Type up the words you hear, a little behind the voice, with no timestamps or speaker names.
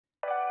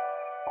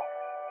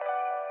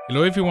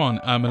Hello everyone,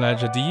 I'm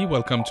Elijah D.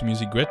 Welcome to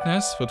Music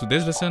Greatness. For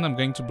today's lesson, I'm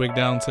going to break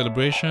down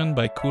Celebration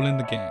by Kool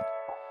The Gang.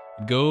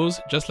 It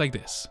goes just like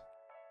this.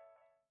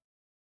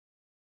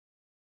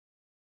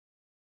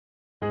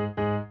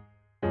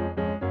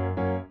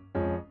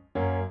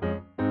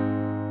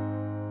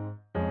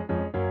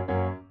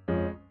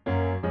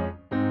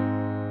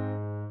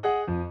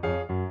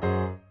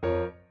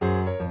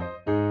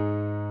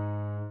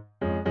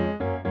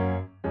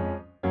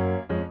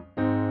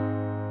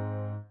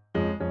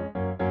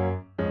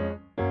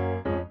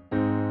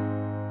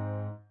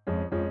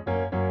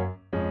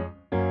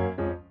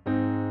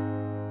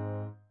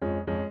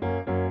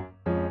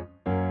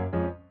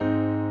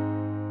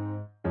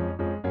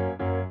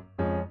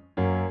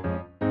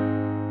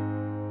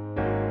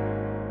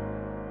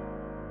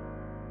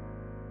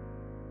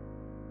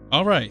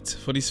 Alright,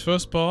 for this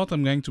first part,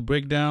 I'm going to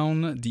break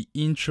down the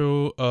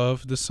intro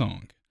of the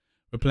song.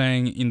 We're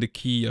playing in the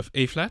key of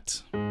A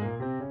flat.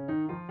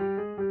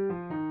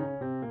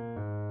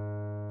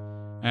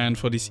 And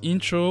for this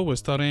intro, we're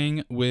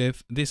starting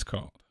with this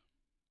chord.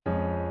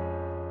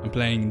 I'm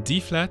playing D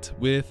flat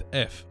with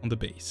F on the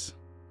bass.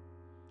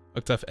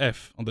 Octave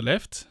F on the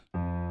left,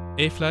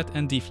 A flat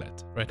and D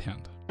flat, right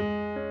hand.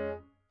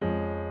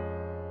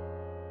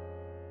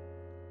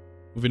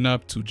 Moving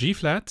up to G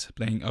flat,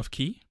 playing off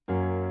key.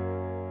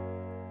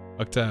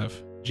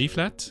 Octave G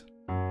flat,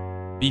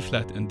 B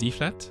flat and D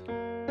flat.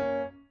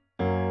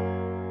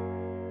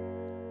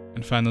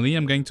 And finally,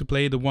 I'm going to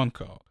play the one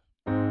chord,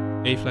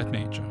 A flat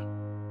major.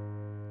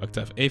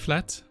 Octave A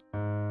flat,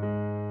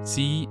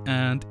 C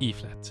and E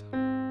flat.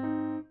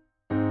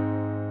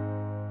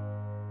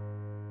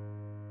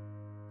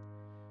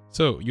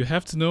 So you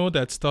have to know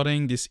that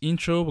starting this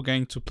intro, we're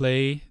going to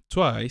play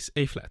twice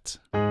A flat.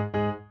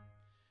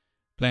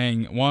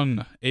 Playing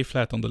one A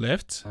flat on the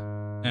left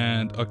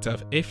and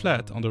octave A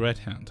flat on the right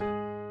hand.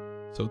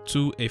 So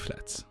two A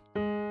flats.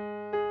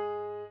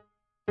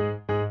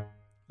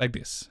 Like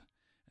this.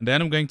 And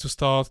then I'm going to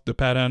start the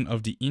pattern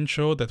of the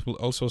intro that will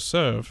also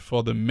serve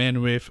for the main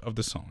riff of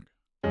the song.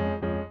 So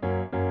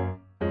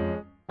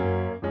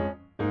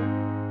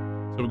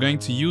we're going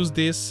to use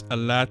this a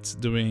lot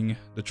during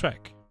the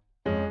track.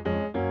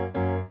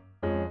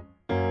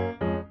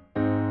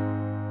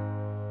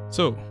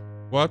 So,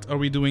 what are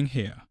we doing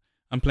here?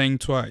 I'm playing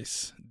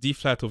twice D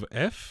flat over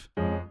F,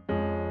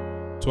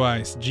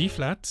 twice G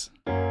flat,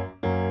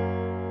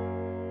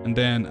 and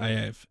then I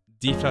have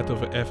D flat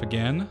over F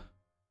again,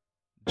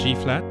 G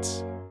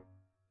flat,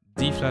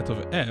 D flat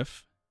over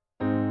F,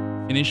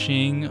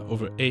 finishing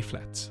over A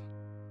flat.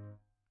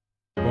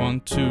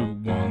 1, 2,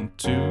 1,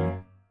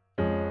 2.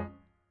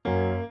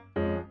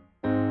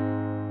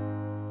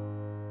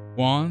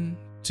 1,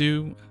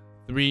 2,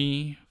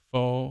 3,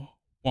 4,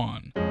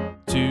 1,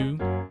 2,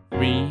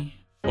 3,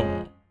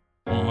 4.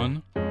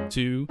 1,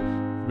 2,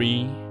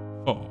 3,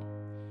 4.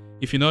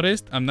 If you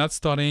noticed, I'm not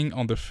starting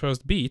on the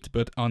first beat,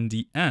 but on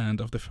the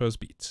end of the first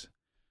beat.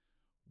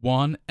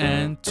 1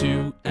 and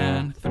 2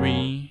 and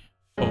 3,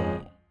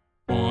 4.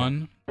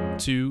 1,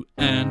 2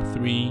 and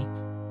 3,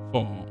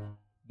 4.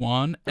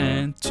 1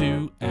 and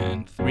 2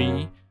 and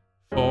 3,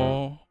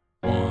 4.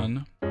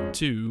 1,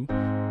 2,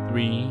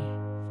 3,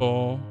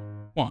 4,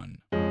 1.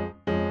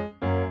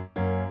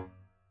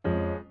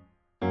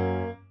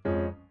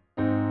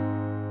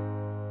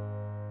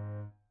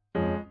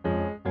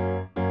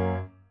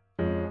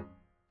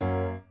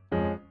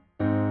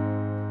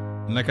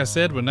 And like I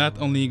said, we're not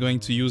only going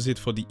to use it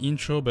for the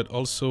intro, but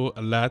also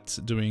a lot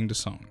during the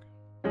song.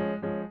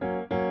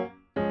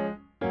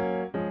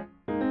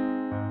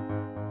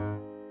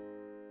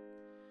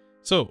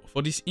 So,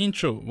 for this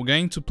intro, we're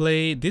going to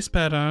play this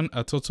pattern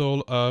a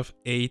total of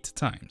 8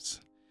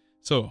 times.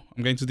 So,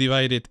 I'm going to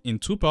divide it in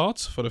 2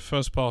 parts. For the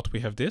first part,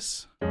 we have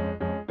this.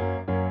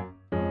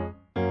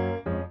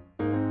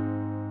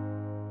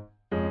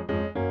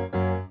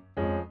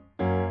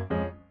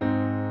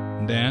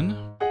 And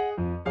then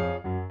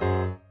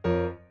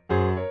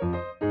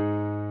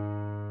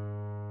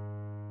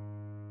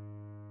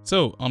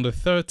so, on the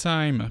third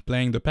time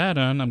playing the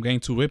pattern, I'm going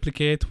to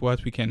replicate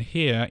what we can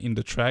hear in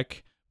the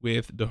track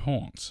with the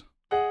horns.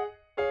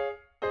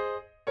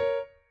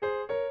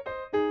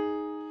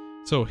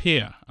 So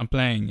here, I'm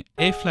playing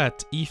A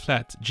flat, E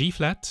flat, G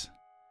flat,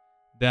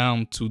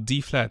 down to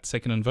D flat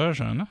second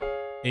inversion,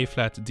 A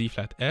flat, D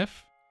flat,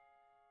 F,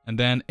 and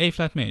then A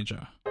flat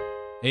major,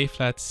 A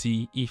flat,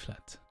 C, E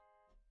flat.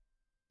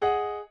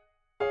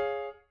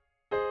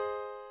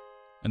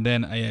 And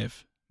then I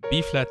have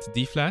B flat,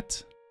 D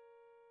flat,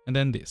 and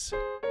then this.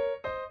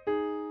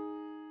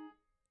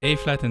 A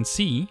flat and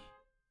C,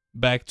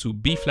 back to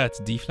B flat,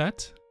 D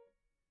flat,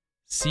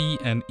 C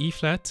and E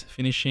flat,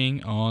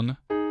 finishing on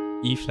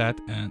E flat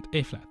and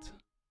A flat.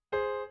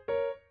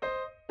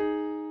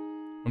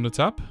 From the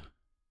top.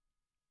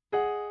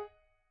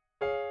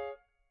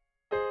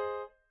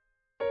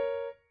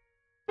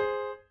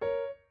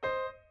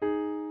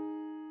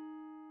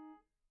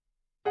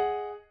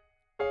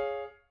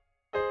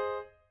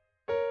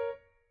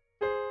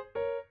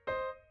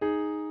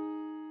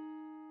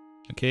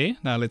 Okay,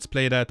 now let's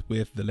play that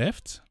with the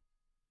left.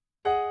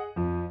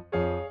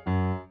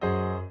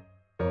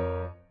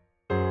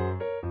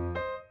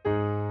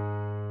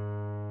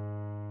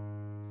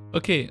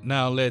 Okay,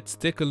 now let's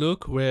take a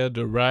look where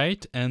the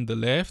right and the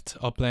left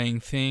are playing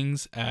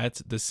things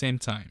at the same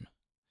time.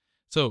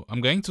 So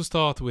I'm going to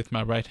start with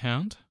my right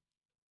hand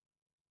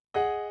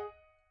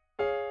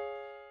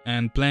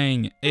and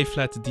playing A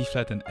flat, D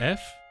flat and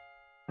F.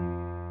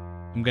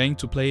 I'm going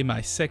to play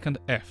my second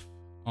F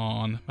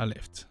on my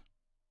left.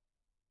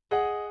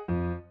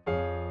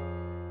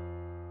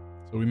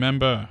 So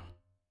remember,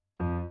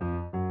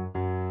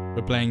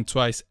 we're playing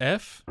twice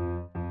F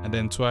and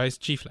then twice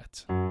G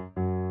flat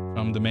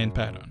from the main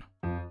pattern.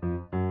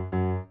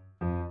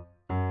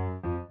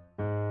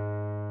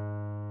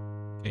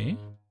 Okay.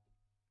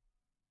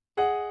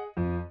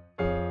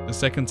 The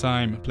second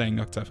time playing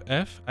octave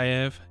F, I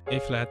have A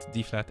flat,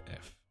 D flat,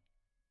 F.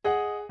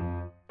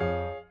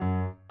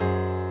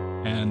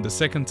 And the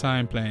second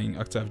time playing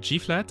octave G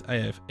flat, I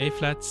have A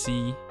flat,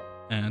 C,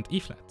 and E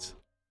flat.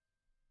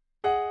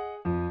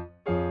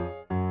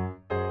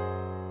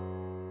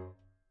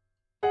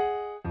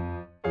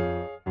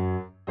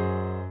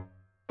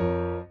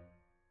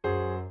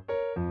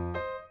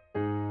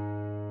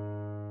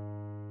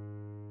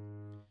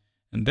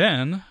 And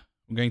then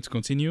we're going to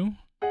continue.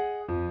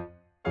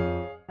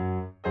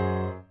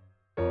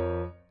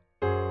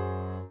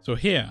 So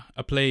here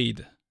I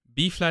played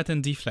B flat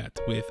and D flat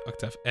with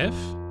octave F,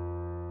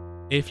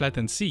 A flat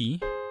and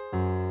C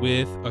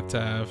with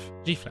octave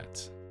G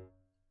flat.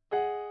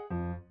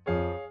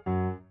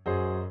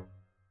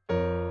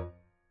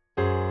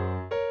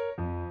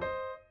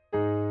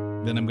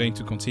 Then I'm going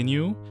to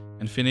continue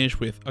and finish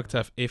with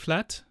octave A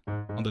flat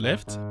on the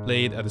left,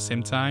 played at the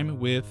same time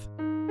with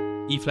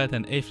E flat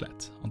and A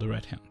flat on the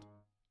right hand.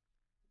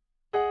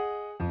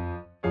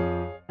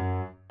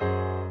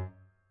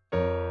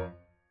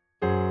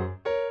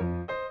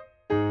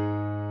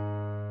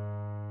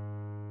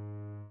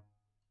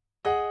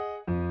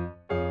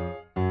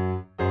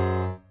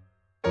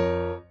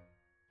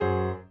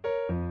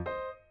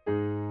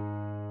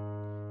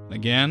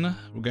 Again,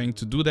 we're going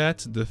to do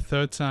that the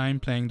third time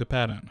playing the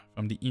pattern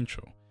from the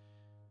intro.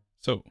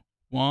 So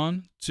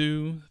 1,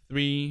 2,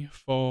 3,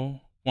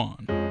 4,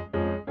 1.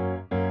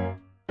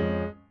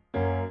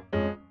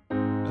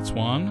 That's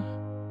one.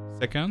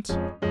 Second.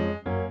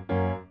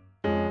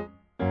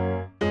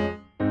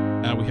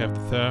 Now we have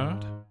the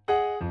third.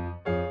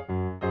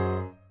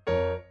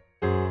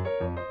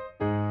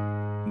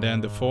 And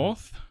then the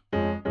fourth.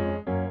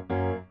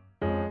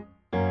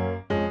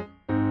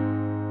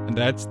 And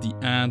that's the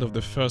end of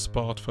the first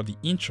part for the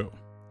intro.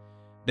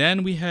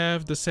 Then we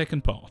have the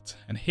second part,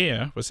 and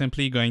here we're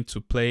simply going to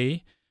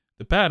play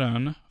the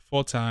pattern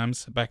 4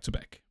 times back to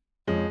back.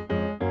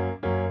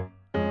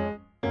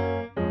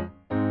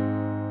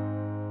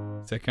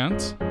 Second,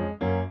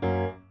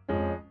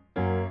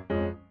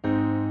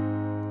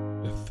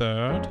 the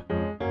third,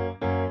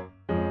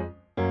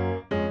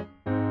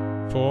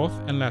 fourth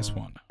and last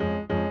one.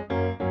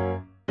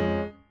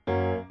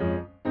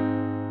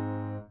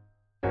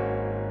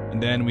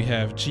 And then we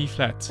have G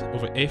flat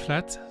over A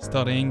flat,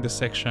 starting the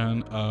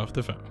section of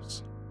the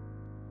verse.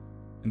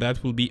 And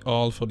that will be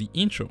all for the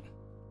intro.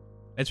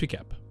 Let's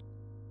recap.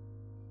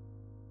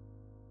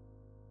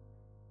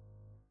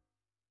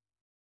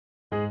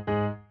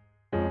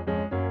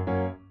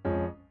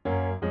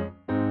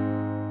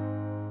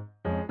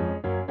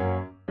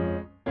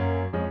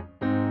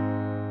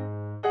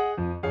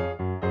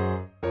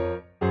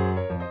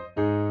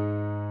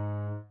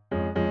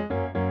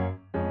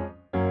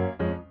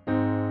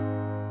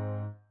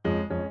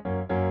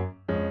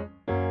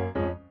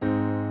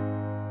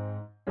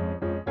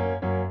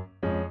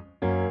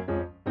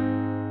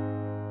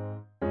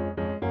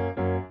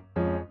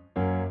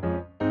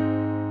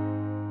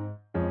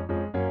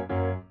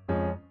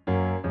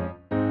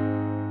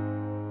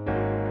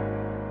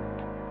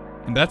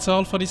 And that's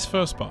all for this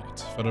first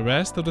part. For the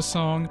rest of the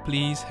song,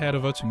 please head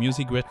over to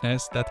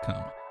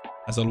musicgreatness.com.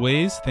 As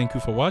always, thank you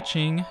for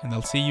watching, and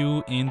I'll see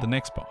you in the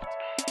next part.